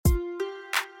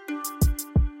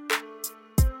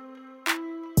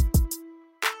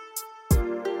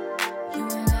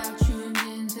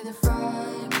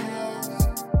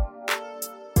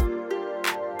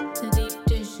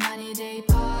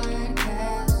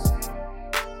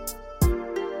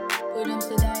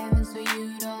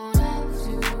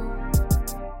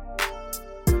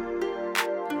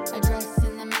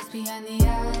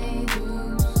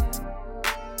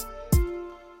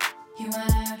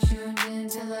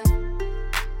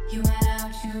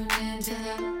into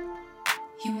the,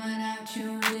 you might not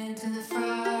tune into the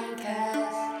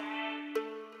broadcast.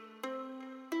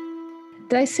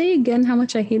 Did I say again how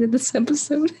much I hated this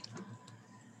episode?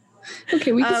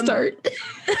 Okay, we can start.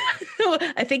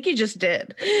 I think you just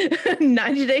did.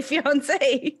 90 Day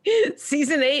Fiancé,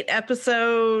 season 8,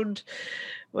 episode,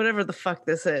 whatever the fuck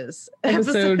this is.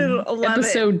 Episode 11.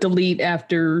 Episode delete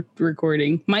after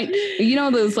recording. Might, you know,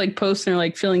 those like posts are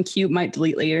like feeling cute, might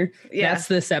delete later. Yeah. That's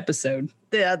this episode.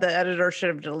 The editor should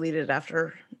have deleted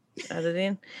after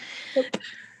editing.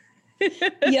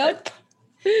 Yep.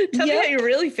 Tell me how you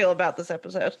really feel about this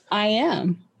episode. I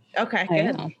am. Okay,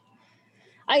 good.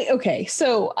 Okay,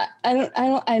 so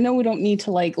I know we don't need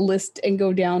to like list and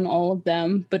go down all of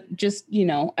them, but just, you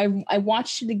know, I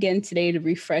watched it again today to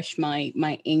refresh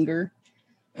my anger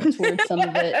towards some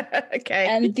of it. Okay.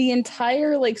 And the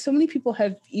entire, like, so many people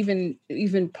have even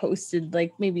posted,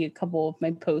 like, maybe a couple of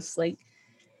my posts, like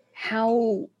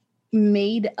how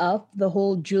made up the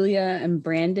whole Julia and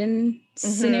Brandon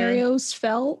scenarios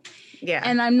felt. Yeah.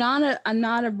 And I'm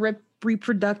not a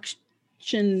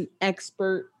reproduction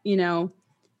expert, you know.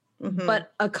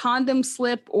 But a condom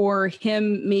slip or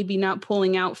him maybe not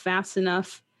pulling out fast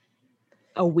enough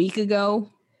a week ago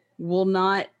will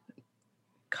not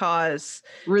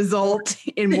result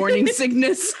in morning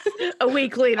sickness a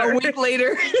week later.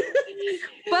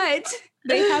 But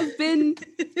they have been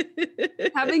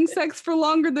having sex for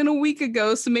longer than a week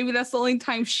ago, so maybe that's the only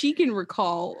time she can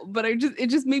recall. But it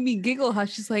just made me giggle how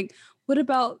she's like, what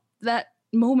about that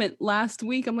moment last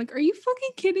week? I'm like, are you fucking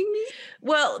kidding me?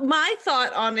 Well, my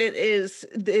thought on it is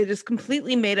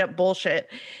completely made up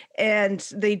bullshit, and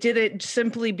they did it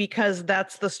simply because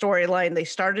that's the storyline they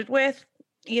started with,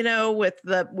 you know, with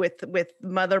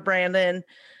Mother Brandon.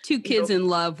 2 kids in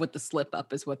love with the slip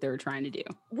up is what they were trying to do.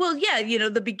 Well, yeah, you know,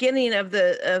 the beginning of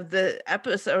the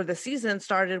episode or the season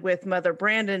started with Mother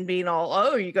Brandon being all,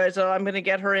 oh, you guys, I'm going to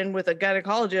get her in with a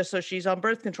gynecologist so she's on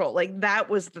birth control. Like, that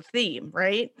was the theme,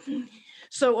 right?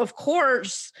 So, of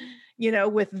course, you know,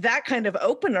 with that kind of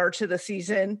opener to the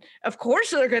season, of course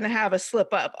they're going to have a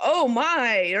slip up. Oh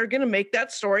my, they're going to make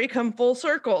that story come full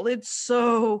circle. It's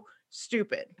so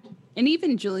stupid. And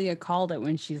even Julia called it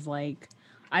when she's like,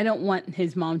 I don't want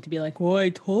his mom to be like, well, I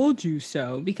told you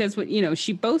so. Because, you know,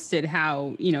 she boasted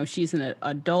how, you know, she's an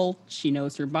adult. She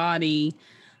knows her body,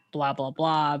 blah, blah,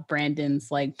 blah.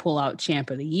 Brandon's like pull out champ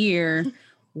of the year,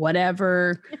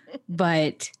 whatever.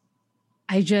 But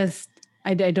I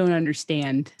don't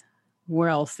understand where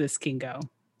else this can go.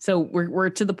 So we're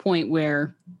to the point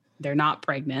where they're not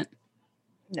pregnant.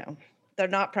 No, they're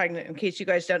not pregnant. In case you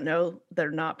guys don't know, they're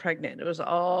not pregnant. It was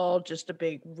all just a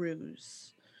big ruse.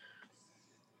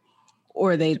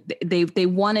 Or they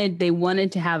wanted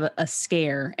to have a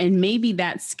scare, and maybe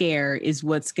that scare is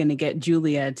what's going to get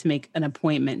Julia to make an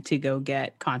appointment to go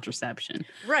get contraception.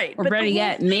 Right. Or better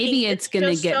yet, maybe it's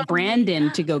going to get Brandon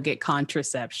to go get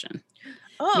contraception.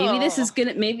 Oh. Maybe this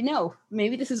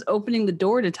is opening the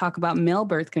door to talk about male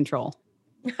birth control.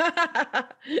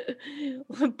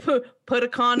 Put a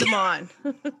condom on.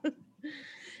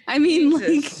 I mean,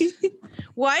 Jesus. Like,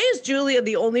 why is Julia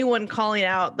the only one calling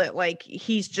out that, like,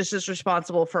 he's just as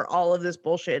responsible for all of this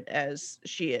bullshit as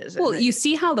she is? Well, you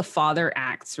see how the father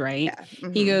acts, right? Yeah.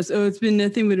 Mm-hmm. He goes, oh, it's been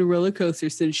nothing but a roller coaster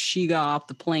since she got off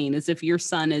the plane, as if your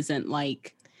son isn't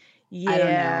like, I don't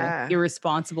know,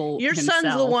 irresponsible Your himself.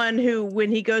 son's the one who,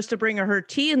 when he goes to bring her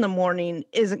tea in the morning,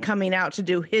 isn't coming out to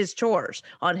do his chores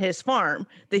on his farm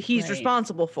that he's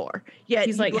responsible for. Yet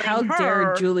he's like, how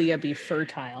dare Julia be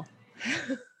fertile?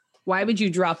 Why would you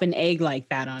drop an egg like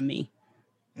that on me?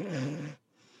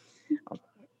 I'll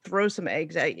throw some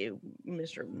eggs at you,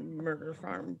 Mr. Murder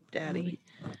Farm Daddy.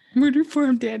 Murder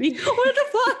Farm Daddy. What the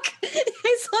fuck?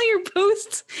 I saw your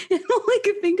posts, and all I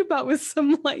could think about was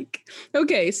some like,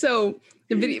 okay, so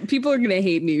the video, people are going to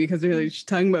hate me because they're like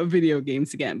talking about video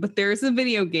games again, but there's a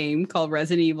video game called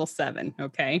Resident Evil 7,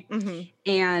 okay? Mm-hmm.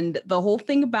 And the whole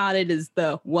thing about it is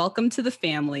the welcome to the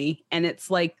family, and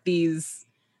it's like these,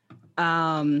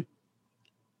 I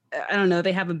don't know,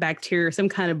 they have a bacteria, some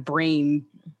kind of brain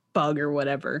bug or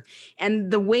whatever.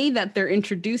 And the way that they're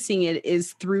introducing it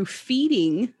is through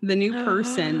feeding the new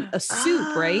person a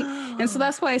soup, right? And so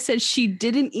that's why I said she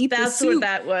didn't eat the soup.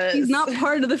 That's what that was. She's not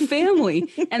part of the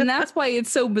family. And that's why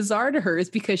it's so bizarre to her, is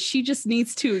because she just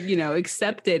needs to, you know,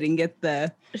 accept it and get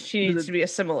the She needs to be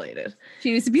assimilated.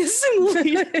 She needs to be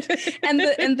assimilated.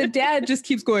 and the dad just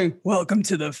keeps going, welcome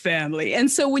to the family.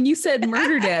 And so when you said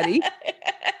murder daddy,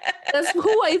 that's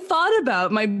who I thought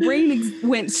about. My brain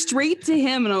went straight to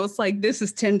him, and I was like, this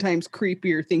is 10 times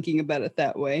creepier thinking about it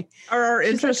that way. Are our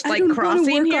interests like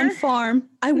crossing here? On farm.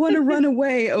 I want to run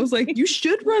away. I was like, you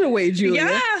should run away, Julia.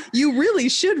 Yeah. You really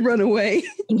should run away.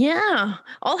 Yeah.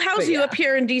 I'll house you up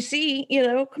here in DC.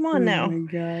 Come on now. Oh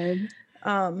my God.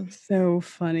 So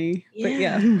funny. Yeah. But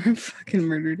yeah, fucking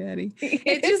murder daddy.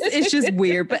 It's just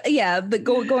weird. But yeah,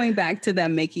 going back to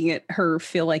them making it her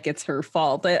feel like it's her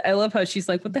fault. I love how she's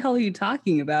like, what the hell are you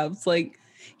talking about? It's like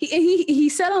he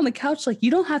sat on the couch like, you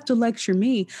don't have to lecture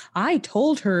me. I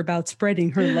told her about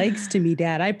spreading her legs to me,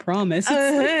 Dad. I promise.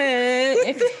 It's like,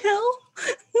 what the hell?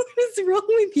 What is wrong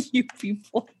with you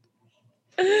people?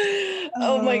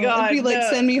 Oh my God. I'd be like,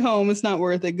 send me home. It's not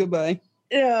worth it. Goodbye.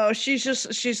 No, she's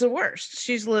the worst.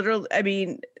 She's literally, I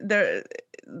mean, them.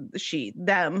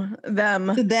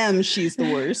 To them, she's the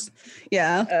worst.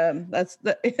 Yeah. That's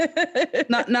the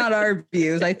not our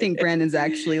views. I think Brandon's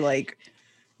actually like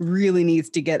really needs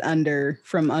to get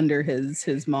from under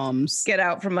his mom's. Get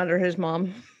out from under his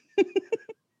mom.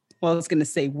 Well, I was gonna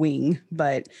say wing,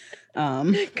 but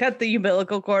cut the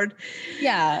umbilical cord.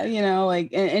 Yeah,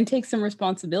 like and take some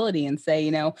responsibility and say,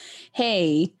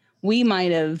 hey, we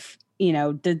might have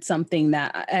did something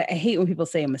that I hate when people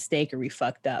say a mistake or we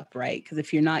fucked up, right? Because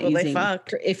if you're not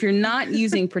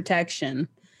using protection,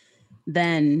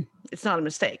 then it's not a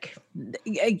mistake.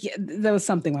 That was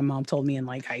something my mom told me in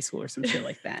like high school or some shit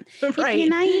like that. Right. If you're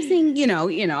not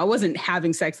using, I wasn't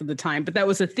having sex at the time, but that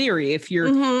was a theory. If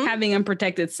you're having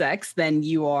unprotected sex, then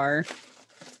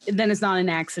it's not an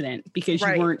accident because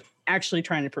you weren't actually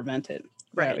trying to prevent it.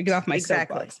 Right. Get off my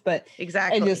soapbox. But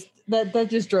exactly. That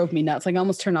just drove me nuts. Like I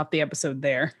almost turned off the episode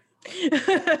there.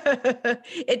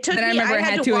 It took me. I remember I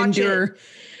had to endure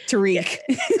Tariq.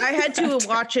 I had to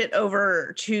watch it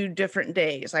over 2 different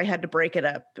days. I had to break it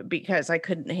up because I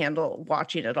couldn't handle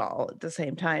watching it all at the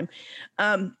same time.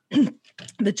 The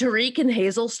Tariq and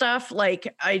Hazel stuff,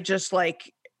 like I just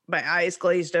like my eyes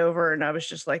glazed over and I was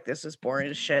just like, this is boring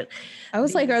as shit. I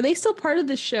was like, are they still part of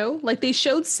the show? Like they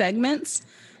showed segments,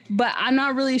 but I'm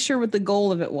not really sure what the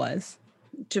goal of it was.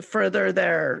 To further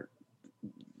they're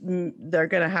going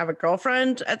to have a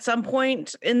girlfriend at some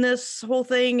point in this whole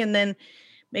thing. And then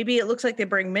maybe it looks like they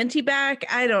bring Minty back.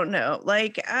 I don't know.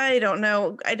 I don't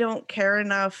know. I don't care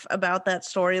enough about that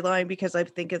storyline because I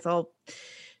think it's all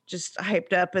just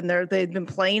hyped up and they've been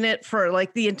playing it for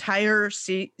like the entire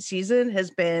season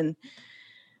has been,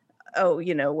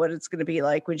 what it's going to be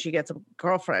like when she gets a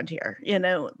girlfriend here,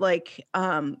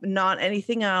 not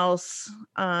anything else.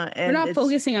 And we're not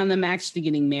focusing on them actually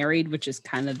getting married, which is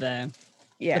kind of the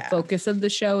focus of the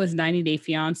show is 90 Day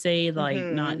Fiance, like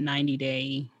not 90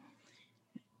 Day.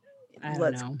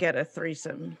 Let's get a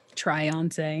threesome.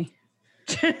 Try-on-say.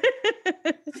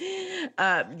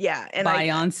 Yeah. And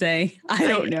Beyonce. I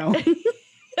don't know.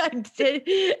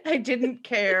 I didn't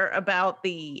care about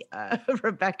the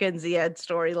Rebecca and Zied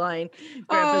storyline.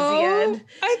 Grandpa Zied.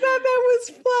 I thought that was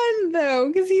fun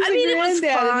though, because he's a granddad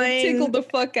and it tickled the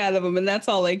fuck out of him, and that's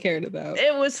all I cared about.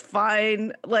 It was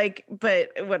fine, but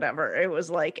whatever. It was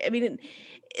like,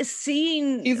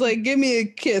 seeing he's like, give me a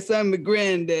kiss, I'm a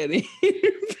granddaddy.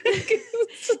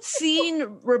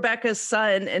 Seeing Rebecca's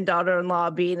son and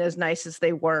daughter-in-law being as nice as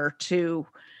they were to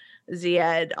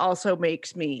Zied also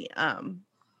makes me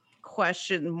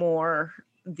question more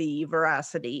the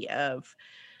veracity of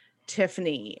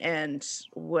Tiffany and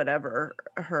whatever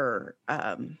her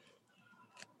I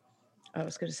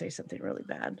was going to say something really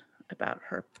bad about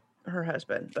her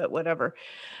husband, but whatever.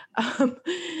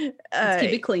 Let's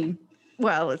keep it clean.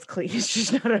 Well, it's clean. It's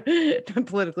just not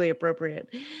politically appropriate.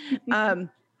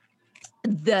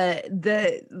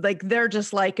 Their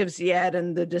dislike of Zied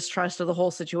and the distrust of the whole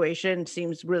situation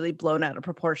seems really blown out of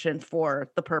proportion for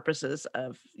the purposes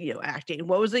of acting.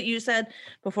 What was it you said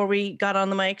before we got on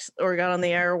the mics or got on the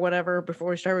air or whatever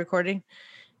before we started recording?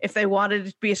 If they wanted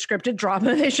it to be a scripted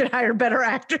drama, they should hire better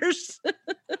actors.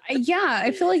 Yeah,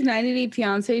 I feel like 90 Day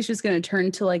Fiance is just going to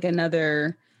turn to like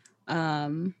another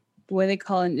what do they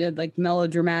call it, like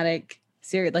melodramatic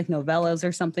series, like novellas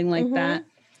or something like that.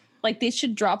 Like they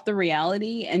should drop the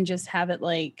reality and just have it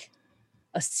like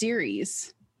a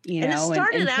series, and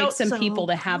pick some people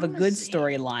to have a good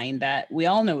storyline that we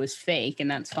all know is fake,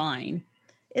 and that's fine.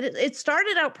 It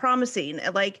started out promising,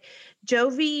 like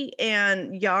Jovi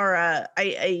and Yara.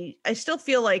 I still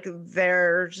feel like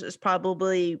theirs is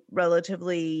probably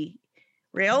relatively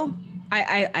real.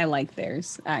 I like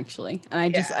theirs actually,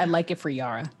 and I like it for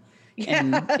Yara.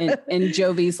 and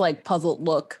Jovi's like puzzled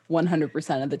look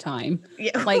 100% of the time.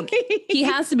 Yeah. Like he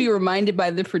has to be reminded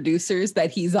by the producers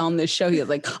that he's on this show. He's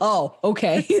like, oh,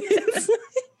 okay. It's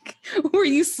like, were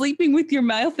you sleeping with your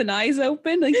mouth and eyes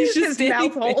open? Like he's just His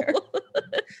mouth standing there. hole.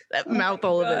 That mouth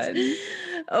hole of his.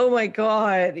 Oh my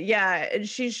God. Yeah. And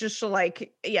she's just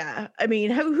like, yeah. I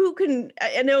mean, who can,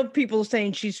 I know people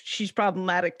saying she's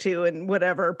problematic too and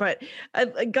whatever, but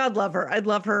God love her. I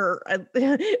love her.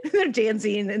 They're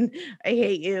dancing and I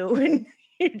hate you and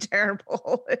you're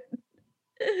terrible.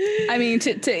 I mean,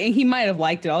 he might have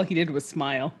liked it. All he did was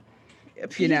smile.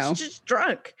 He's just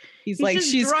drunk. He's like,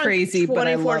 she's crazy, but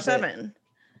I love it. 24/7.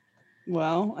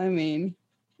 Well, I mean,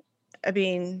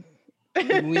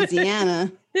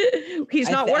 Louisiana. He's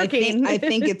not working. I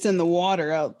think it's in the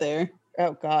water out there.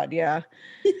 Oh God, yeah.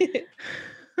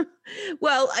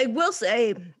 Well, I will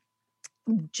say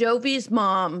Jovi's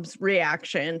mom's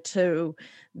reaction to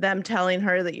them telling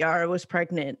her that Yara was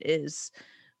pregnant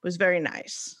was very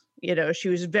nice. You know, she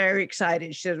was very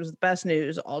excited. She said it was the best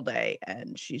news all day,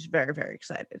 and she's very, very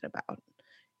excited about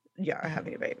Yara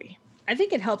having a baby. I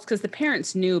think it helps because the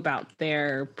parents knew about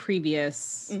their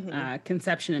previous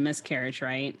conception and miscarriage,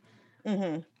 right?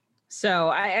 Mm-hmm. So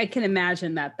I can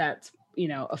imagine that that's, you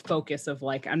know, a focus of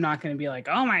like, I'm not going to be like,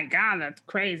 oh my God, that's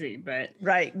crazy. But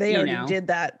right. They already did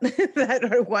that. That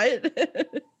or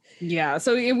what? Yeah.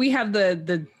 So we have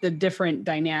the different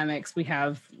dynamics. We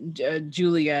have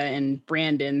Julia and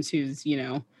Brandon's, who's, you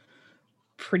know,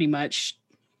 pretty much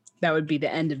that would be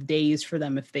the end of days for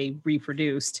them if they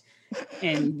reproduced.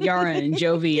 And Yara and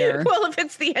Jovi are. Well, if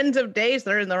it's the end of days,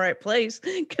 they're in the right place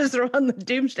because they're on the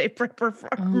Doomsday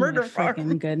Prepper murder farm.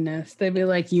 Freaking goodness. They'd be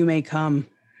like, you may come,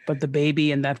 but the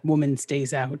baby and that woman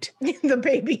stays out. The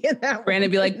baby and that Brandon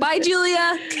would be like, bye, Julia.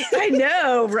 I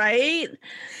know, right?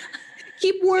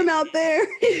 Keep warm out there.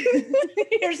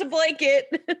 Here's a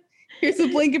blanket. Here's a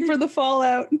blanket for the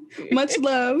fallout. Much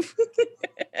love.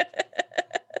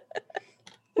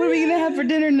 What are we going to have for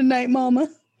dinner tonight, Mama?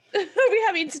 Are we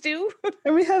having stew?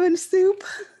 Are we having soup?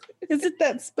 Is it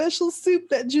that special soup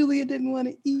that Julia didn't want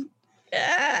to eat?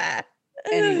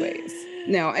 Anyways,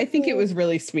 no, I think it was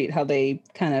really sweet how they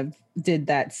kind of did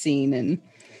that scene. And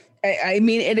I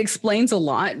mean, it explains a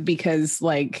lot because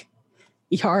like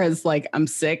Yara's like, I'm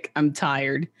sick, I'm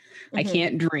tired, I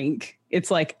can't drink. It's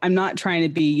like, I'm not trying to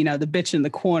be, you know, the bitch in the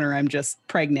corner. I'm just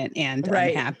pregnant and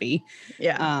unhappy.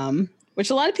 Yeah. Which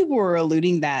a lot of people were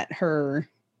alluding that her,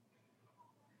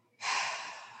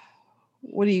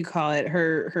 what do you call it?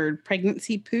 Her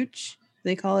pregnancy pooch.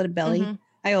 They call it a belly. Mm-hmm.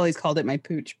 I always called it my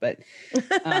pooch, but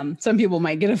some people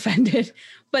might get offended.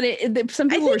 But some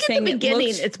people were saying at the beginning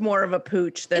it's more of a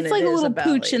pooch than it's like a little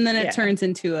belly. pooch, and then it turns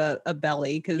into a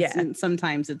belly because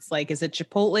sometimes it's like, is it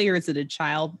Chipotle or is it a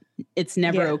child? It's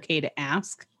never okay to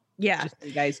ask. Yeah, just so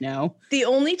you guys know. The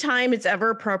only time it's ever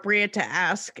appropriate to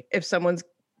ask if someone's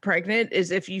pregnant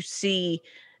is if you see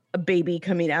a baby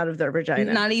coming out of their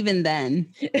vagina. Not even then.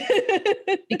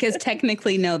 Because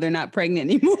technically, no, they're not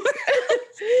pregnant anymore.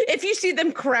 If you see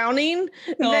them crowning,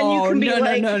 then you can be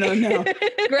no.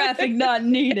 Graphic not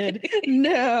needed.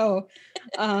 No.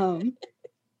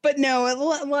 But no, a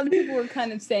lot of people were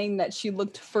kind of saying that she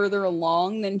looked further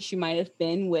along than she might have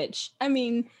been, which, I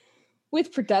mean,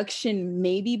 with production,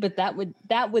 maybe, but that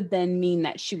would then mean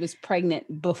that she was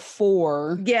pregnant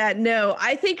before. Yeah, no,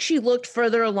 I think she looked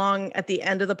further along at the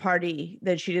end of the party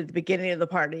than she did at the beginning of the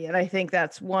party. And I think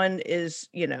that's one is,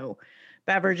 you know,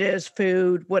 beverages,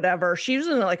 food, whatever. She was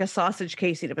in like a sausage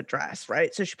casing of a dress,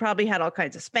 right? So she probably had all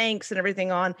kinds of Spanx and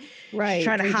everything on. Right. She's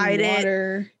trying to hide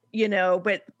it, you know,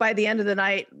 but by the end of the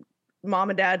night, mom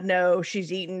and dad know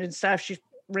she's eating and stuff. She's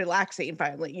relaxing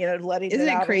finally, you know, letting Isn't it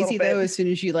out it crazy though? As soon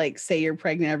as you like say you're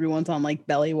pregnant, everyone's on like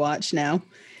belly watch now.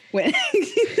 When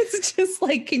it's just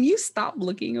like, can you stop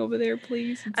looking over there,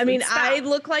 please? I mean, I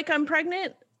look like I'm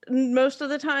pregnant most of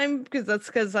the time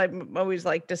because I'm always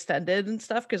like distended and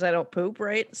stuff because I don't poop,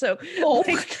 right? So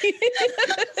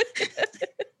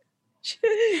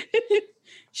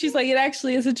she's like, it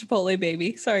actually is a Chipotle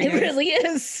baby. Sorry, it really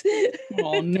is.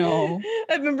 Oh no!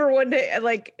 I remember one day,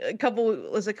 like a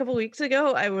couple weeks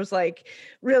ago, I was like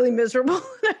really miserable.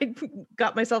 I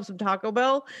got myself some Taco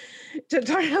Bell to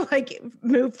try to like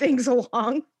move things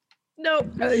along. No,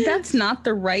 that's not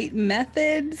the right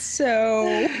method. So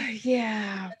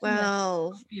yeah,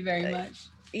 well, thank you very much.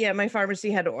 Yeah, my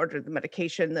pharmacy had to order the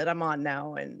medication that I'm on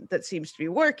now, and that seems to be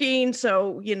working.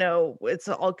 So, you know, it's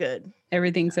all good.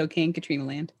 Everything's okay in Katrina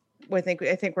land. I think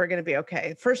we're going to be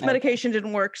okay. First medication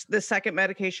didn't work. The second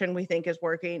medication we think is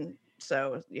working.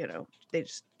 So, you know, they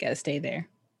just got to stay there.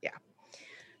 Yeah.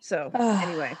 So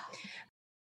anyway.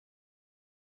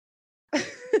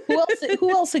 Who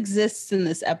else exists in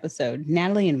this episode?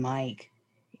 Natalie and Mike.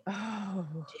 Oh,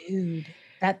 Dude,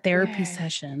 that therapy Yeah.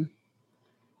 session.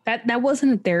 That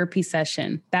wasn't a therapy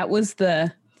session. That was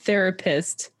the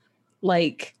therapist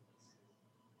like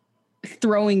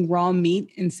throwing raw meat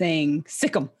and saying,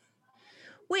 "Sick 'em."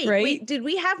 wait, Right? did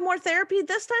we have more therapy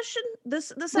this session?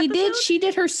 This We episode? did. She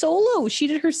did her solo. She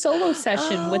did her solo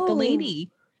session with the Oh,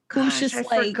 lady who's Gosh, just I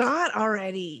like forgot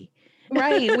already.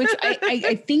 right. Which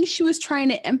I think she was trying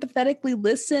to empathetically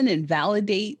listen and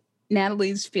validate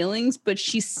Natalie's feelings, but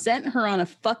she sent her on a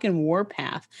fucking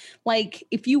warpath. Like,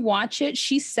 if you watch it,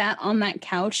 she sat on that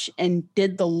couch and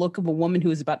did the look of a woman who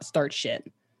was about to start shit.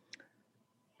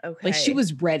 Okay, Like, she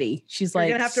was ready. She's You're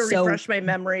like, gonna have to so refresh my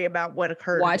memory about what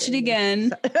occurred. watch it in this.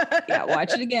 again. Yeah,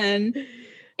 watch it again. Do I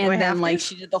And have then, like, to?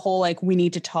 she did the whole, like, we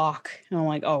need to talk. And I'm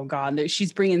like, oh, God.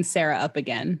 She's bringing Sarah up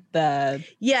again, the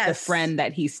Yes, friend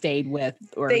that he stayed with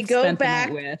or They go spent the night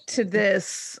back with. to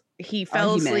this. He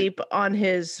fell Argument. asleep on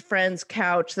his friend's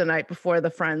couch the night before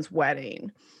the friend's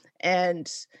wedding. And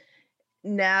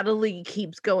Natalie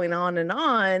keeps going on and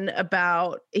on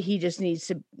about he just needs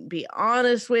to be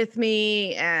honest with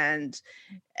me and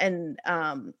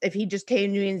if he just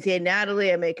came to me and said,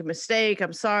 Natalie, I make a mistake,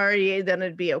 I'm sorry, then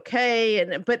it'd be okay.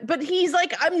 And but he's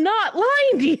like, I'm not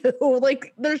lying to you.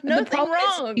 Like, there's The nothing problem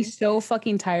is wrong. he's so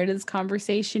fucking tired of this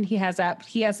conversation. He has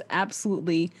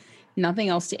absolutely nothing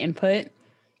else to input.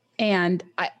 And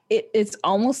it's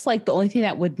almost like the only thing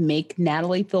that would make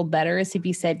Natalie feel better is if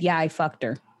he said, yeah, I fucked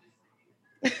her.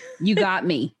 You got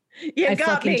me. You I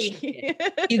got fucking me.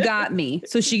 You got me.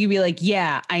 So she could be like,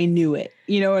 yeah, I knew it.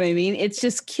 You know what I mean? It's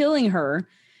just killing her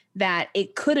that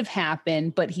it could have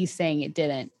happened, but he's saying it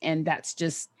didn't. And that's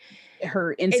just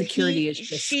her insecurity is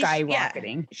just she's- yeah,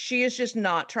 skyrocketing. she is just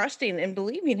not trusting and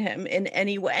believing him in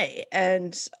any way.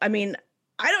 And I mean,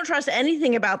 I don't trust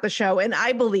anything about the show, and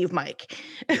I believe Mike.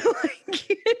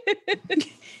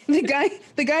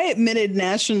 The guy admitted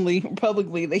nationally,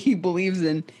 publicly, that he believes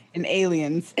in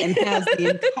aliens and has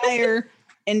the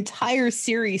entire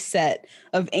series set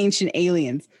of ancient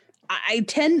aliens.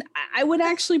 I would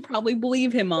actually probably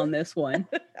believe him on this one.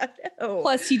 Oh,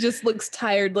 Plus, he just looks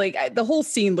tired. Like, the whole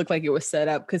scene looked like it was set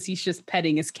up because he's just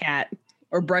petting his cat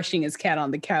or brushing his cat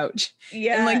on the couch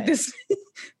yeah. in like this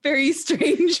very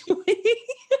strange way.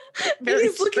 Very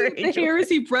He's looking at the strange hair as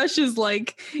he brushes,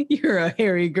 like, you're a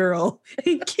hairy girl.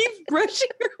 He keeps brushing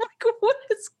her. Like, what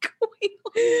is going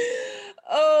on?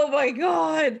 Oh my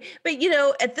God. But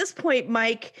at this point,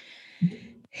 Mike,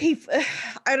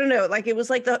 I don't know, like it was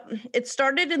like it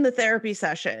started in the therapy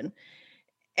session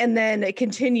and then it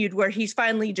continued where he's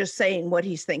finally just saying what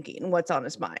he's thinking, what's on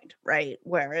his mind, right?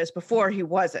 Whereas before he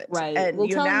wasn't. Right. And Well,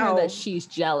 telling now her that she's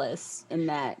jealous and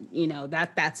that,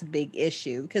 that's a big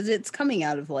issue because it's coming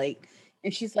out of like,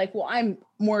 and she's like, well, I'm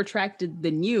more attracted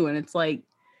than you. And it's like,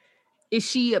 is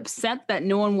she upset that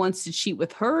no one wants to cheat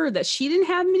with her, that she didn't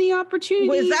have many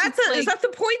opportunities? is It's that the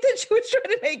point that she was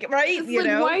trying to make, right? it's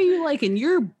like, why are you liking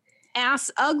your ass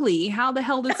ugly? How the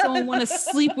hell did someone want to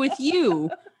sleep with you?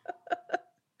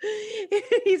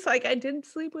 He's like, I didn't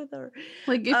sleep with her.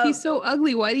 Like, if he's so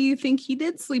ugly, why do you think he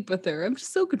did sleep with her? I'm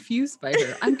just so confused by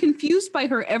her. I'm confused by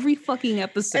her every fucking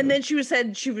episode. And then she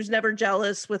said she was never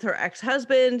jealous with her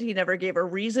ex-husband. He never gave her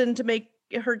reason to make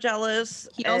her jealous.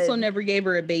 he also and, never gave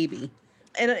her a baby.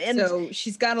 and So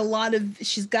she's got a lot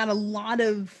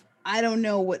of I don't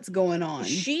know what's going on.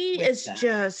 she with is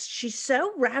that. she's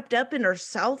so wrapped up in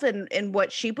herself and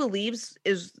what she believes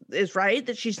is right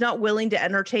that she's not willing to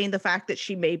entertain the fact that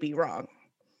she may be wrong.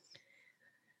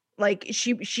 Like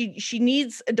she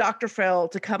needs Dr. Phil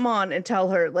to come on and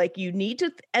tell her, like, you need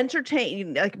to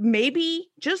entertain, like, maybe,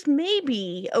 just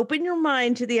maybe, open your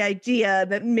mind to the idea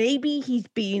that maybe he's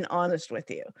being honest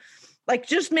with you. Like,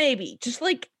 just maybe, just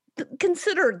like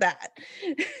consider that.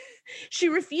 She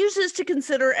refuses to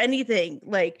consider anything,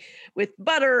 like with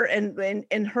Butter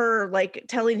and her like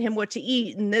telling him what to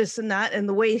eat and this and that, and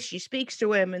the way she speaks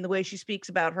to him and the way she speaks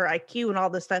about her IQ and all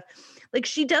this stuff. Like,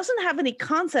 she doesn't have any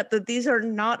concept that these are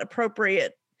not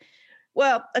appropriate.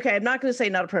 Well, okay, I'm not going to say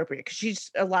not appropriate because she's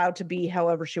allowed to be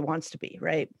however she wants to be,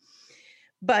 right?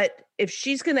 But if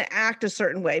she's going to act a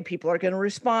certain way, people are going to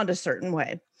respond a certain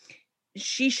way.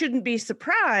 She shouldn't be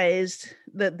surprised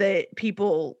that the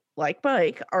people like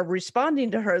Mike are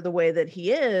responding to her the way that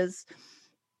he is.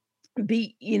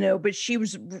 But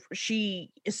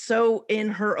she is so in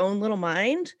her own little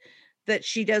mind that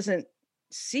she doesn't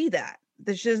see that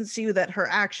she doesn't see that her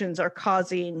actions are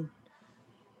causing.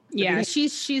 Yeah,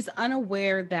 she's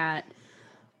unaware that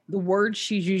the words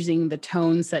she's using, the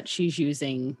tones that she's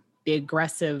using, the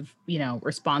aggressive,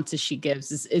 responses she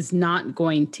gives is not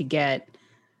going to get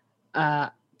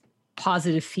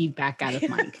positive feedback out of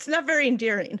Mike. It's not very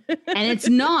endearing. And it's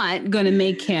not going to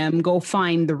make him go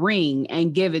find the ring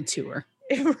and give it to her.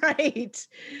 Right.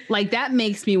 Like that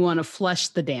makes me want to flush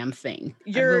the damn thing.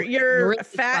 You're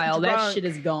fat drunk. That shit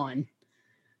is gone.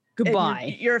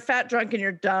 Goodbye. You're a fat drunk and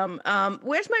you're dumb.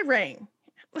 Where's my ring?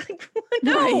 Like,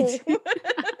 no. Right.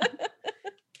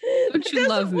 Don't you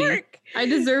love me? Work. I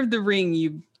deserve the ring,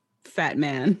 you fat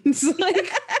man. It's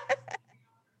like,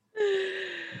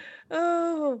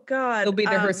 oh God. it'll be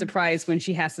to her surprise when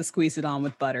she has to squeeze it on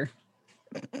with butter.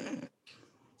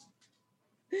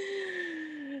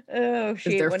 Oh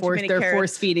shit! They're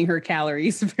force feeding her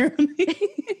calories. Apparently,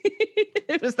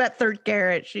 it was that third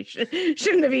carrot. She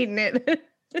shouldn't have eaten it.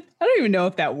 I don't even know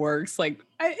if that works. Like,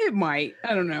 it might.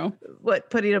 I don't know. What,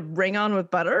 putting a ring on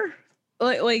with butter?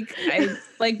 Like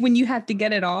when you have to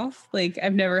get it off. Like,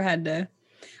 I've never had to.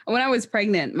 When I was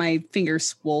pregnant, my finger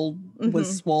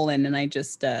was swollen, and I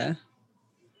just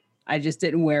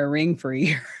didn't wear a ring for a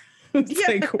year. It's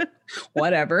like,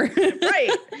 whatever.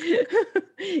 Right.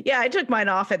 Yeah, I took mine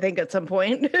off, I think, at some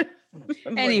point.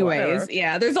 Anyways,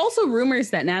 yeah. There's also rumors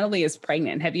that Natalie is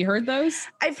pregnant. Have you heard those?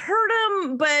 I've heard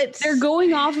them, but they're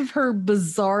going off of her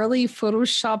bizarrely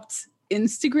photoshopped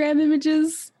Instagram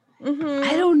images. Mm-hmm.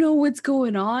 I don't know what's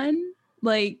going on.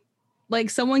 Like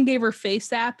someone gave her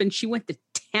FaceApp and she went to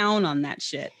town on that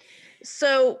shit.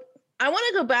 So I want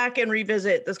to go back and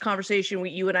revisit this conversation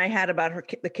you and I had about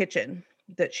the kitchen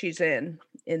that she's in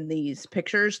these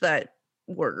pictures that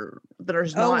are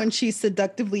not. Oh, and she's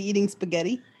seductively eating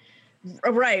spaghetti.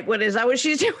 Right. Is that what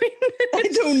she's doing? I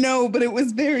don't know, but it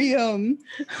was very hot it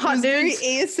was very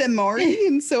dudes. ASMR,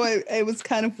 and so I was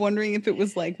kind of wondering if it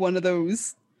was like one of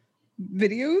those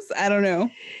videos. I don't know.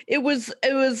 It was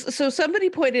so somebody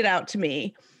pointed out to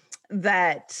me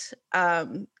that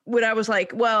when I was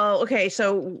like, well, okay,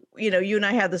 so, you and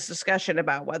I had this discussion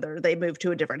about whether they moved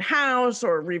to a different house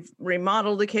or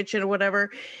remodel the kitchen or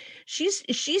whatever. She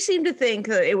seemed to think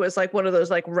that it was like one of those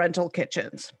like rental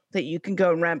kitchens that you can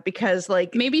go and rent because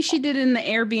like maybe she did in the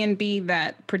Airbnb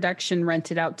that production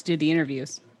rented out to do the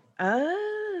interviews.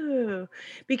 Oh,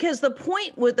 because the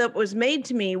point that was made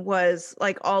to me was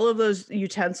like all of those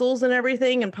utensils and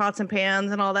everything and pots and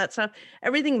pans and all that stuff,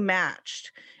 everything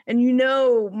matched. And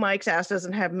Mike's ass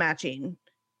doesn't have matching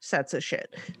sets of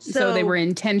shit. So they were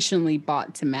intentionally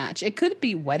bought to match. It could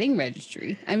be wedding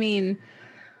registry. I mean,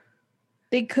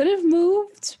 they could have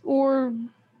moved or...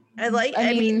 I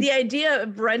mean, the idea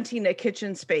of renting a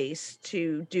kitchen space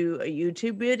to do a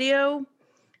YouTube video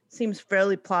seems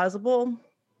fairly plausible.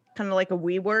 Kind of like a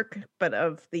WeWork, but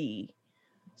of the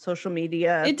social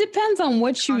media. It depends on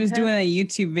what she was doing a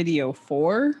YouTube video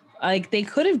for. Like they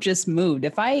could have just moved.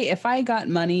 If I got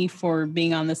money for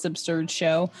being on this absurd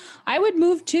show, I would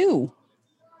move too.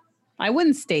 I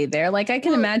wouldn't stay there. Like I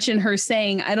can imagine her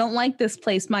saying, "I don't like this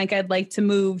place, Mike. I'd like to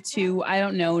move to, I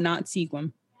don't know, not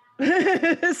Sequim."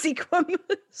 Sequim.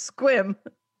 Squim.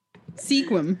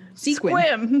 Sequim.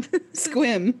 Squim.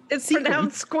 Squim. It's Sequim.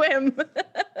 pronounced squim.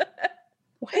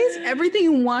 Why is everything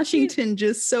in Washington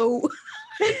just so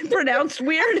pronounced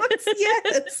weird?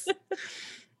 Yes.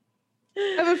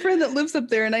 I have a friend that lives up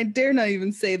there, and I dare not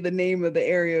even say the name of the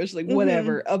area. She's like,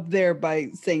 whatever, up there by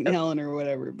St. Helen or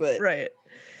whatever. But right.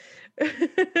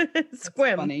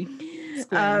 Squim. Funny.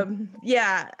 Squim.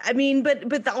 Yeah. I mean,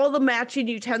 but all the matching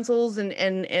utensils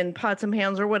and pots and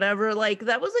pans or whatever, like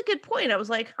that was a good point. I was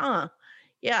like, huh.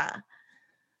 Yeah.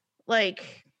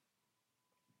 Like,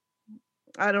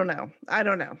 I don't know.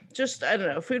 Just, I don't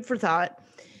know. Food for thought.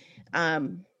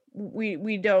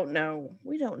 We don't know.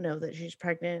 We don't know that she's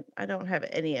pregnant. I don't have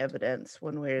any evidence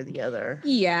one way or the other.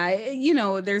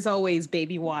 Yeah, there's always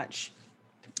baby watch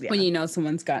when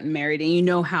someone's gotten married,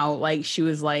 and how like she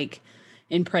was like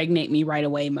impregnate me right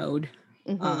away mode.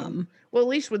 Mm-hmm. Well, at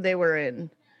least when they were in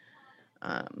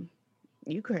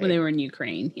Ukraine. When they were in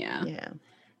Ukraine, yeah. Yeah.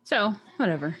 So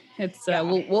whatever. It's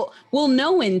we'll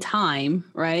know in time,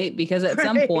 right? Because at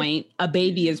some point a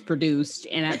baby is produced,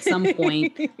 and at some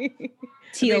point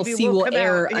TLC will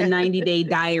air a 90-day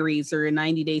diaries or a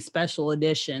 90-day special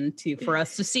edition for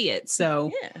us to see it.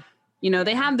 So,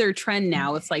 they have their trend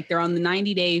now. It's like they're on the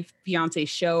 90-day fiance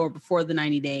show or before the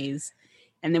 90 days.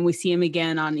 And then we see them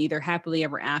again on either Happily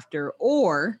Ever After,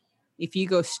 or if you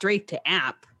go straight to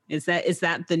app, is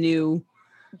that the new,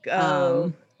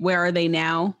 Where Are They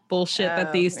Now bullshit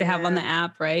that they used to have on the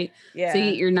app, right? Yeah. So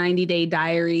you get your 90-day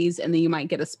diaries, and then you might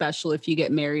get a special if you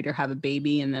get married or have a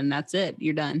baby, and then that's it.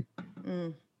 You're done.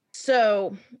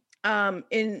 So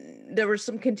there were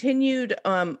some continued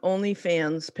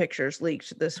OnlyFans pictures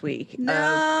leaked this week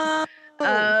of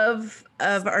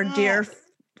our dear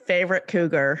favorite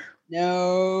cougar,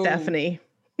 No. Stephanie.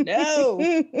 No.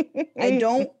 I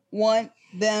don't want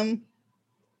them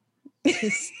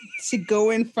to go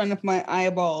in front of my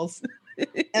eyeballs.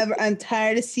 Ever. I'm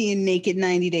tired of seeing naked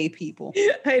 90-day people.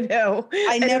 I know.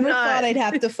 I never thought I'd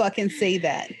have to fucking say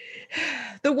that.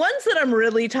 The ones that I'm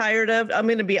really tired of, I'm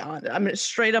going to be honest. I'm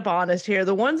straight up honest here.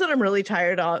 The ones that I'm really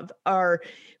tired of are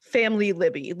Family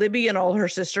Libby and all her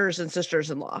sisters and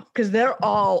sisters-in-law, because they're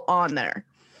all on there.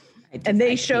 And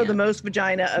they show the most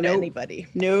vagina of anybody.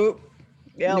 Nope.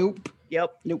 Yep. Nope.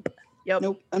 Yep. Nope. Yep.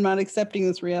 Nope. I'm not accepting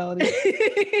this reality.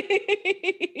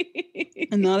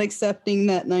 I'm not accepting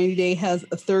that 90 Day has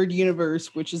a third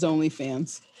universe, which is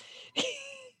OnlyFans.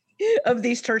 Of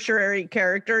these tertiary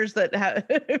characters that have.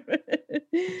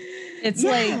 It's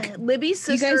like, Libby's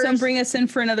sisters. You guys don't bring us in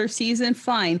for another season?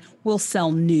 Fine. We'll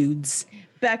sell nudes.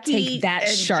 Becky Take that,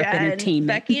 and Sharp Jen, Entertainment.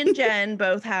 Becky and Jen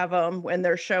both have them when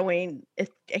they're showing.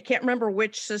 I can't remember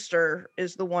which sister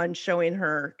is the one showing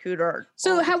her cooter.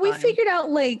 So have we figured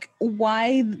out like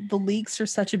why the leaks are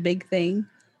such a big thing?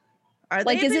 Are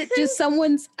Like, they a is big it thing? just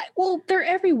someone's? Well, they're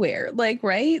everywhere. Like,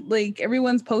 right? Like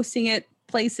everyone's posting it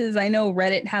places. I know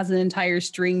Reddit has an entire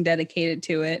string dedicated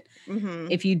to it. Mhm.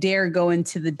 If you dare go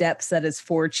into the depths that is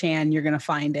 4chan, you're gonna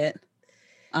find it.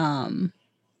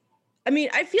 I mean,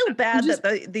 I feel bad just-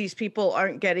 that these people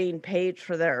aren't getting paid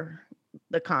for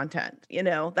the content. You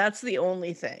know, that's the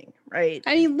only thing, right?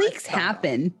 I mean, leaks don't know.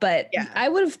 happen, but Yeah. I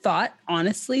would have thought,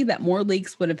 honestly, that more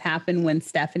leaks would have happened when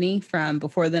Stephanie from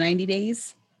Before the 90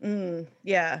 Days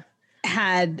Yeah.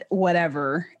 had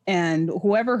whatever. And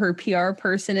whoever her PR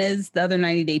person is, the other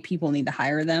 90-day people need to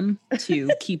hire them to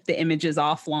keep the images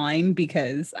offline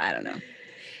because I don't know.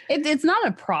 It's not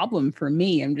a problem for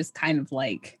me. I'm just kind of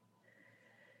like,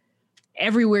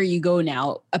 everywhere you go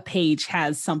now, a page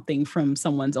has something from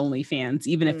someone's OnlyFans,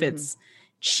 even if it's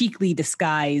cheekly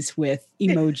disguised with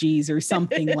emojis or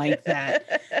something like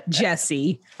that.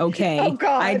 Jesse, okay. Oh,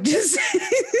 God. I just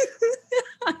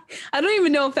I don't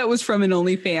even know if that was from an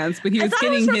OnlyFans, but he I was thought it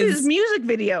was getting from his music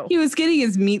video. he was getting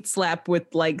his meat slap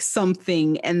with like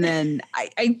something, and then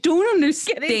I don't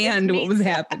understand what was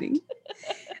happening.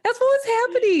 That's what was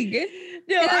happening.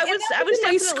 No, And I was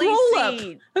my definitely scroll up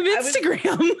seeing- of I was-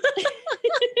 Instagram.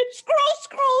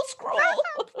 scroll.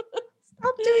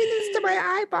 Stop doing this to my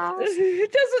eyeballs.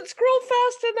 It doesn't scroll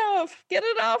fast enough. Get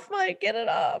it off, Mike. Get it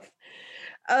off.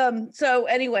 So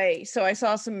anyway, so I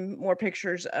saw some more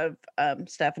pictures of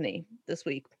Stephanie this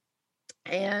week.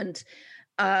 And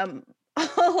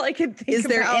all I could think Is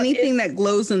there about anything that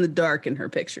glows in the dark in her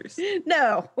pictures?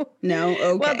 No. No?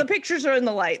 Okay. Well, the pictures are in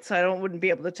the light, so I wouldn't be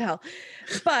able to tell.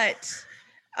 But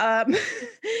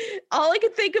all I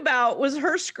could think about was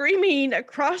her screaming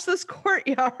across this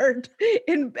courtyard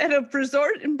at a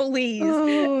resort in Belize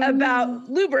about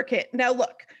lubricant. Now,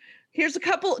 look, here's a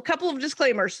couple of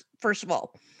disclaimers. First of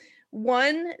all,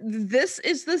 one, this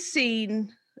is the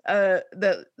scene,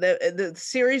 the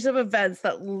series of events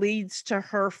that leads to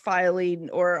her filing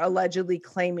or allegedly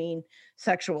claiming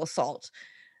sexual assault.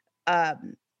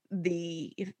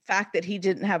 The fact that he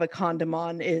didn't have a condom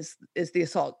on is the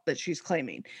assault that she's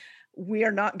claiming. We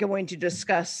are not going to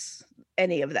discuss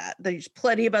any of that. There's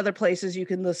plenty of other places you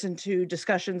can listen to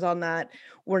discussions on that.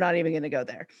 We're not even going to go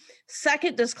there.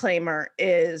 Second disclaimer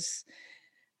is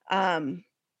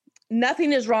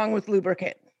nothing is wrong with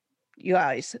lubricant. You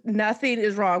guys, nothing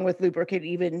is wrong with lubricant,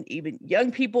 even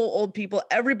young people, old people,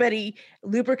 everybody.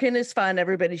 Lubricant is fun.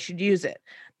 Everybody should use it.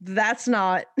 That's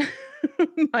not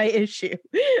my issue.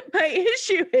 My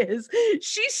issue is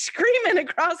she's screaming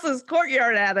across this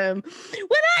courtyard at him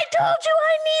when I told you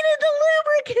I needed the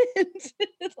lubricant.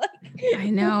 It's like, I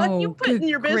know. What you put in Good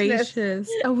your business? gracious.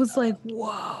 I was like,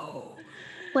 whoa.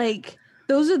 Like,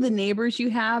 those are the neighbors you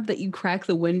have that you crack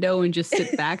the window and just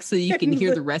sit back so you can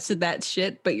hear the rest of that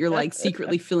shit, but you're like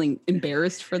secretly feeling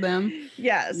embarrassed for them.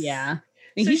 Yes. Yeah.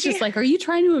 And So he's she- just like, are you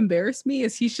trying to embarrass me?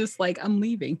 As he's just like, I'm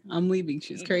leaving.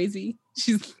 She's crazy.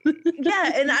 She's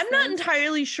Yeah, and I'm not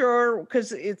entirely sure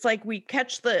because it's like we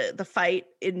catch the fight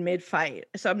in mid-fight.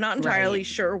 So I'm not entirely Right.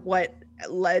 sure what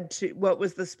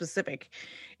was the specific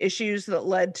issues that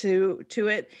led to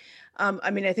it.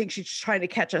 I mean, I think she's trying to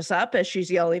catch us up as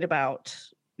she's yelling about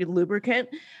lubricant,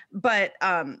 but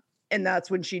and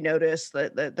that's when she noticed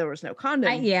that there was no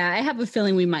condom. I have a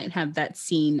feeling we might have that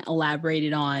scene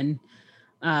elaborated on.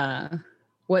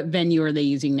 What venue are they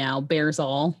using now? Bears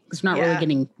All. Because we're not really Yeah.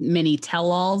 getting many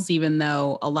tell-alls, even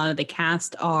though a lot of the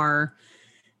cast are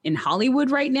in Hollywood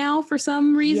right now for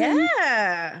some reason.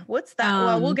 Yeah. What's that?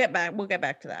 Well, we'll Um, get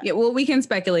back to that. Yeah, well, we can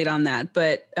speculate on that,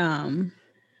 but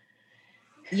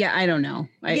yeah, I don't know.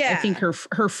 I think her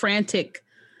franticness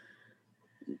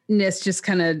just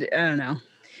kind of, I don't know.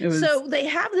 It was So they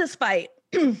have this fight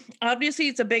obviously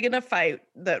it's a big enough fight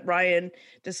that Ryan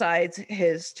decides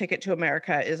his ticket to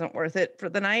America isn't worth it for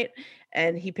the night,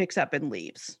 and he picks up and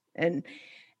leaves. And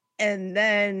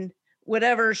then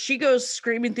whatever, she goes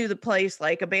screaming through the place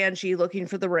like a banshee looking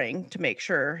for the ring to make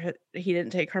sure he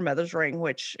didn't take her mother's ring,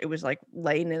 which it was like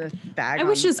laying in a bag. I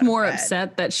was on just the more bed.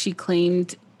 upset that she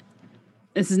claimed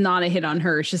this is not a hit on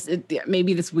her. It's just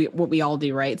maybe this what we all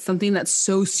do, right? Something that's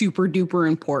so super duper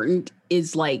important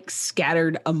is like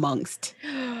scattered amongst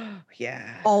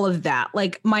Yeah. all of that.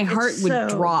 Like my heart would so-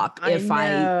 drop I if I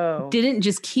know. didn't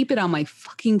just keep it on my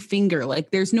fucking finger.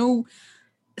 Like there's no,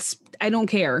 I don't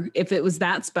care if it was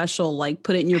that special. Like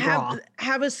put it in your bra.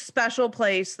 have a special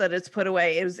place that it's put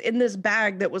away. It was in this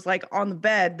bag that was like on the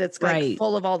bed that's like Right.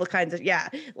 full of all the kinds of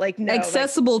like no like-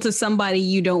 Accessible to somebody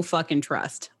you don't fucking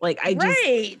trust. Like I just,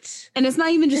 right. and it's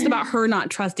not even just about her not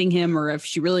trusting him or if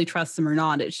she really trusts him or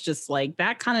not. It's just like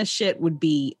that kind of shit would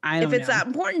be, I don't If it's know. that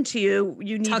important to you,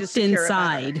 you need to Tucked secure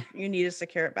inside. it better. You need to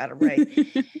secure it better, right?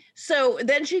 So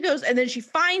then she goes and then she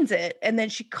finds it and then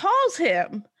she calls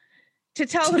him to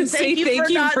tell him To say thank you for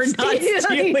not stealing. it.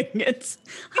 I'm like,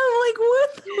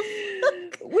 what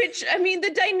the fuck? Which, I mean,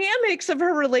 the dynamics of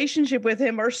her relationship with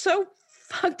him are so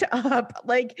fucked up.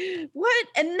 Like, what?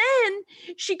 And then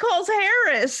she calls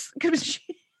Harris because she.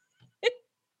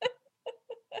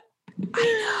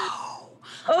 I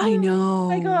Oh I know.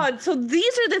 my God. So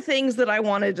these are the things that I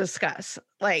want to discuss.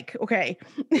 Like, okay.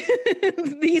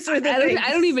 These are the things.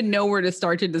 I don't even know where to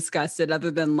start to discuss it other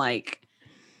than like,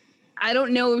 I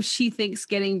don't know if she thinks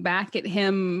getting back at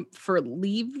him for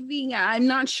leaving. I'm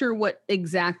not sure what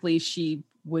exactly she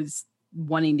was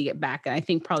wanting to get back at. I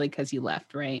think probably because he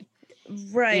left, right?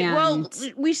 Right. Well,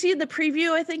 And- we see in the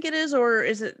preview, I think it is, or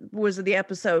was it the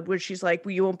episode where she's like,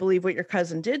 well, you won't believe what your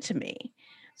cousin did to me.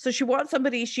 So she wants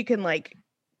somebody she can like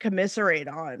commiserate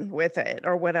on with it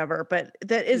or whatever. But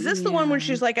is this the one where Yeah.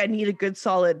 she's like, I need a good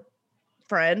solid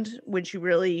friend when she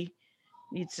really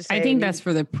needs to say, I think that's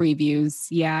for the previews.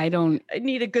 Yeah, I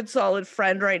need a good solid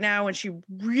friend right now. And she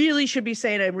really should be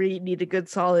saying, I really need a good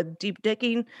solid deep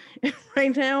dicking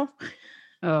right now.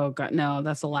 oh God, no,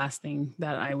 that's the last thing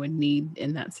that I would need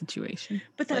in that situation.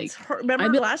 But Like, that's her. Remember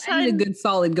I'd be last like, I need time? a good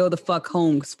solid go the fuck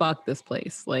home because fuck this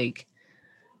place. Like,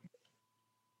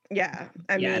 Yeah.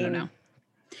 I yeah, mean, I don't know.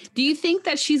 Do you think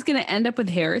that she's going to end up with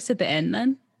Harris at the end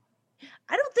then?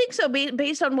 I don't think so.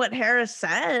 Based on what Harris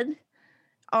said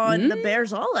on the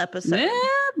Bears All episode. Yeah,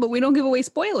 but we don't give away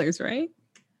spoilers, right?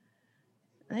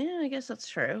 Yeah, I guess that's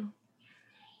true.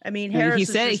 I mean, I mean, Harris he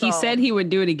is said just he all- said he would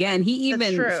do it again. He That's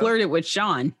even true. flirted with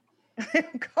Sean.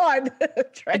 God,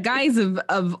 that's The right. guys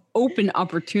of open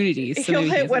opportunities. so He'll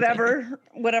maybe he hit doesn't take it.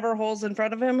 whatever holes in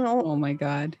front of him. He'll, Oh my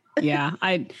God. Yeah.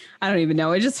 I don't even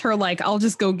know. It's just her like, I'll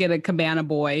just go get a Cabana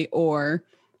Boy or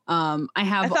I I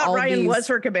have thought all Ryan these, was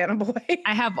her Cabana Boy.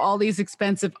 I have all these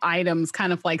expensive items,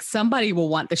 kind of like somebody will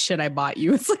want the shit I bought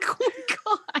you. It's like, oh my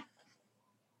God.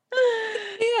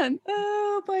 Man.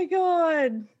 Oh my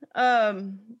God.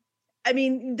 I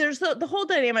mean, there's the whole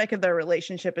dynamic of their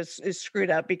relationship is screwed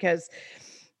up because,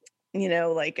 you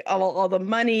know, like all the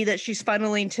money that she's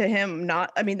funneling to him,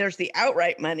 there's the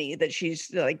outright money that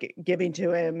she's like giving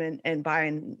to him and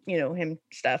buying, you know, him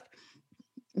stuff.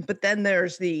 But then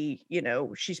there's the, you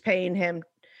know, she's paying the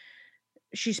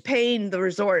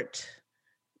resort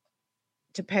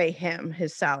to pay him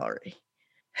his salary.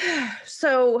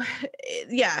 So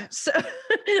yeah, so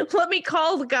let me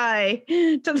call the guy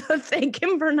to thank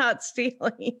him for not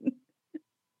stealing.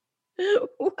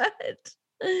 What?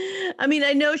 I mean,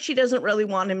 I know she doesn't really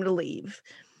want him to leave.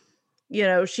 You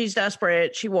know, she's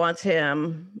desperate. She wants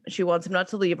him not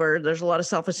to leave her. There's a lot of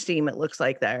self-esteem, it looks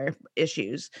like there are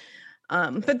issues.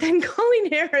 But then calling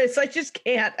Harris, I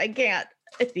can't.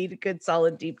 I need a good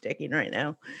solid deep dicking right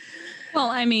now. Well,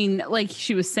 I mean, like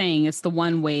she was saying, it's the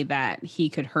one way that he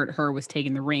could hurt her was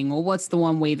taking the ring. Well, what's the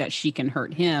one way that she can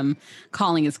hurt him?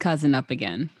 Calling his cousin up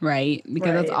again, right?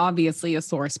 Because that's Right. obviously a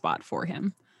sore spot for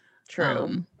him.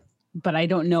 True. But I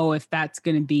don't know if that's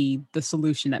going to be the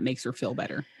solution that makes her feel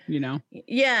better, you know?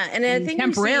 Yeah, and I think we see-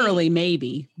 temporarily,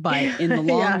 maybe, but in the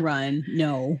long Yeah. run,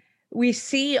 no. We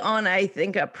see on, I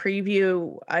think, a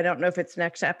preview, I don't know if it's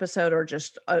next episode or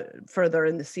just further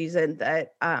in the season,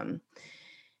 that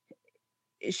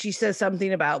she says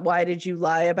something about, why did you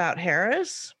lie about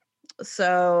Harris?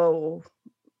 So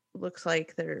looks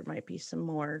like there might be some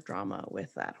more drama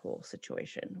with that whole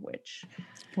situation, which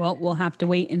Well, we'll have to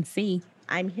wait and see.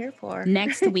 I'm here for.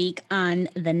 Next week on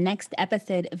the next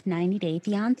episode of 90 Day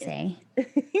Fiancé.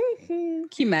 Can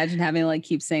you imagine having to like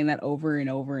keep saying that over and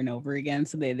over and over again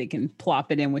so they can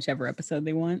plop it in whichever episode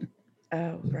they want?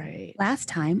 Oh, right. Last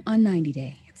time on 90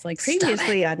 Day It's like stop it.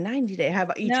 Previously on 90 Day,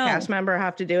 have each No. cast member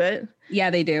have to do it, Yeah,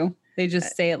 they do. They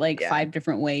just say it like yeah. 5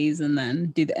 different ways and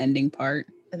then do the ending part.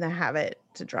 and then have it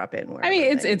to drop in. I mean,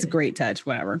 it's a a great touch,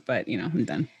 whatever. But you know, I'm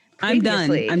done.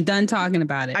 Previously- I'm done talking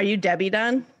about it. Are you Debbie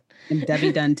done? I'm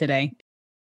Debbie done today.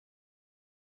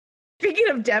 Speaking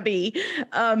of Debbie,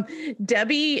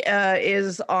 Debbie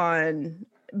is on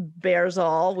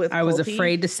Bearsall with I was Pulte.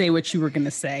 afraid to say what you were going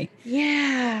to say.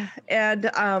 Yeah. And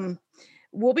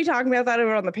we'll be talking about that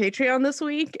over on the Patreon this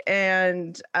week.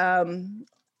 And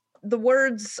the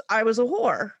words "I was a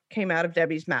whore" came out of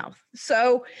Debbie's mouth.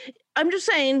 So I'm just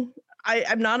saying,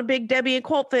 I'm not a big Debbie and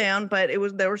Colt fan, but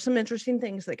there were some interesting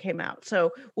things that came out.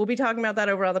 So we'll be talking about that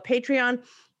over on the Patreon. You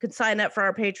can sign up for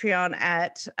our Patreon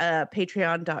at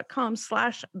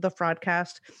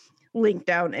patreon.com/thefraudcast. Link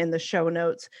down in the show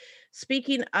notes.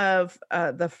 Speaking of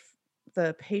the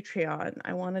Patreon,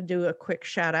 I want to do a quick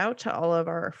shout out to all of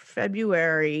our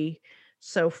February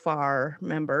so far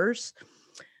members.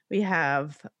 We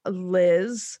have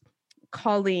Liz,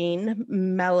 Colleen,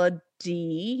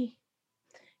 Melody,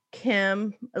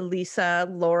 Kim, Elisa,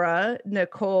 Laura,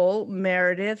 Nicole,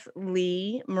 Meredith,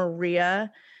 Lee,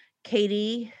 Maria,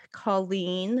 Katie,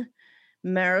 Colleen,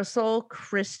 Marisol,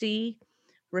 Christy,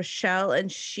 Rochelle,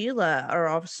 and Sheila are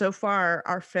all so far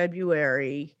our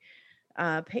February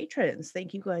patrons.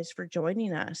 Thank you guys for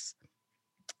joining us.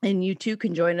 And you too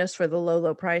can join us for the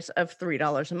low price of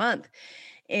 $3 a month.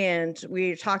 And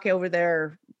we're talking over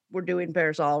there. We're doing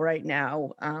Bearsall right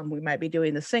now. We might be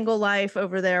doing the Single Life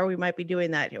over there. We might be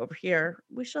doing that over here.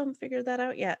 We still haven't figured that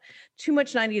out yet. Too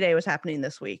much 90 Day was happening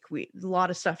this week. A lot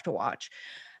of stuff to watch.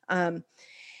 I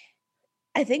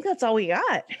think that's all we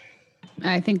got.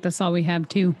 I think that's all we have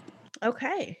too.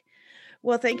 Okay.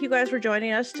 Well, thank you guys for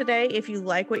joining us today. If you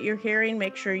like what you're hearing,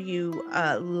 make sure you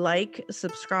like,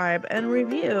 subscribe, and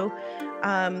review.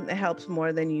 It helps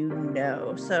more than you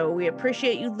know. So we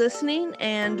appreciate you listening,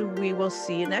 and we will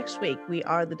see you next week. We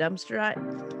are the Dumpster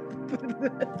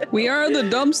We are the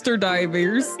Dumpster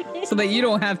Divers, so that you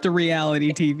don't have to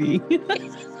reality TV.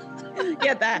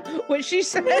 Get that? What she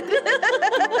said.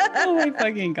 Oh my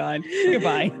fucking God.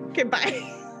 Goodbye.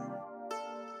 Goodbye.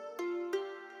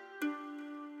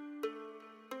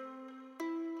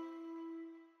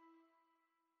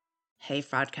 Hey,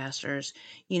 fraudcasters.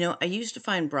 You know, I used to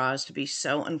find bras to be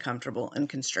so uncomfortable and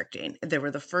constricting. They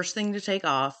were the first thing to take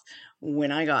off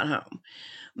when I got home.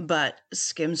 But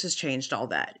Skims has changed all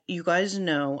that. You guys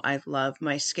know I love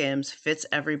my Skims Fits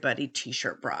Everybody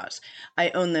t-shirt bras. I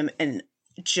own them in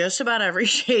just about every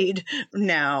shade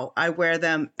now. I wear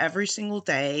them every single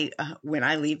day when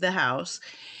I leave the house.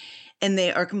 And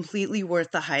they are completely worth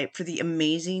the hype for the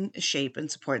amazing shape and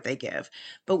support they give.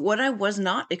 But what I was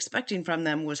not expecting from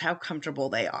them was how comfortable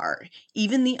they are.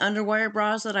 Even the underwire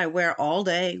bras that I wear all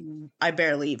day, I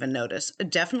barely even notice.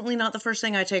 Definitely not the first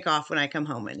thing I take off when I come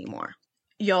home anymore.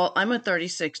 Y'all, I'm a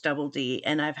 36 double D,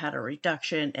 and I've had a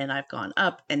reduction, and I've gone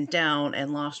up and down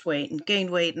and lost weight and gained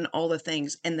weight and all the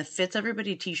things. And the Fits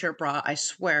Everybody t-shirt bra, I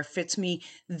swear, fits me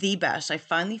the best. I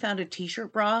finally found a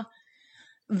t-shirt bra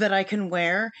that I can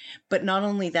wear, but not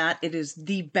only that, it is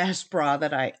the best bra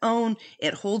that I own.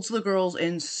 It holds the girls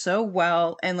in so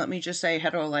well, and let me just say,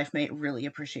 Hetero Life Mate really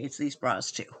appreciates these bras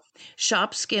too.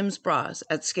 Shop Skims bras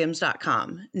at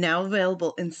skims.com, now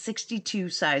available in 62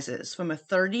 sizes, from a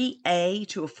 30A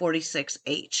to a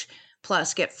 46H.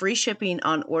 Plus, get free shipping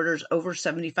on orders over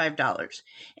 $75.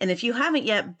 And if you haven't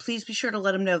yet, please be sure to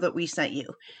let them know that we sent you.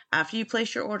 After you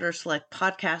place your order, select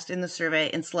podcast in the survey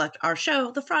and select our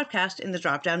show, The Fraudcast, in the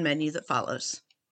drop-down menu that follows.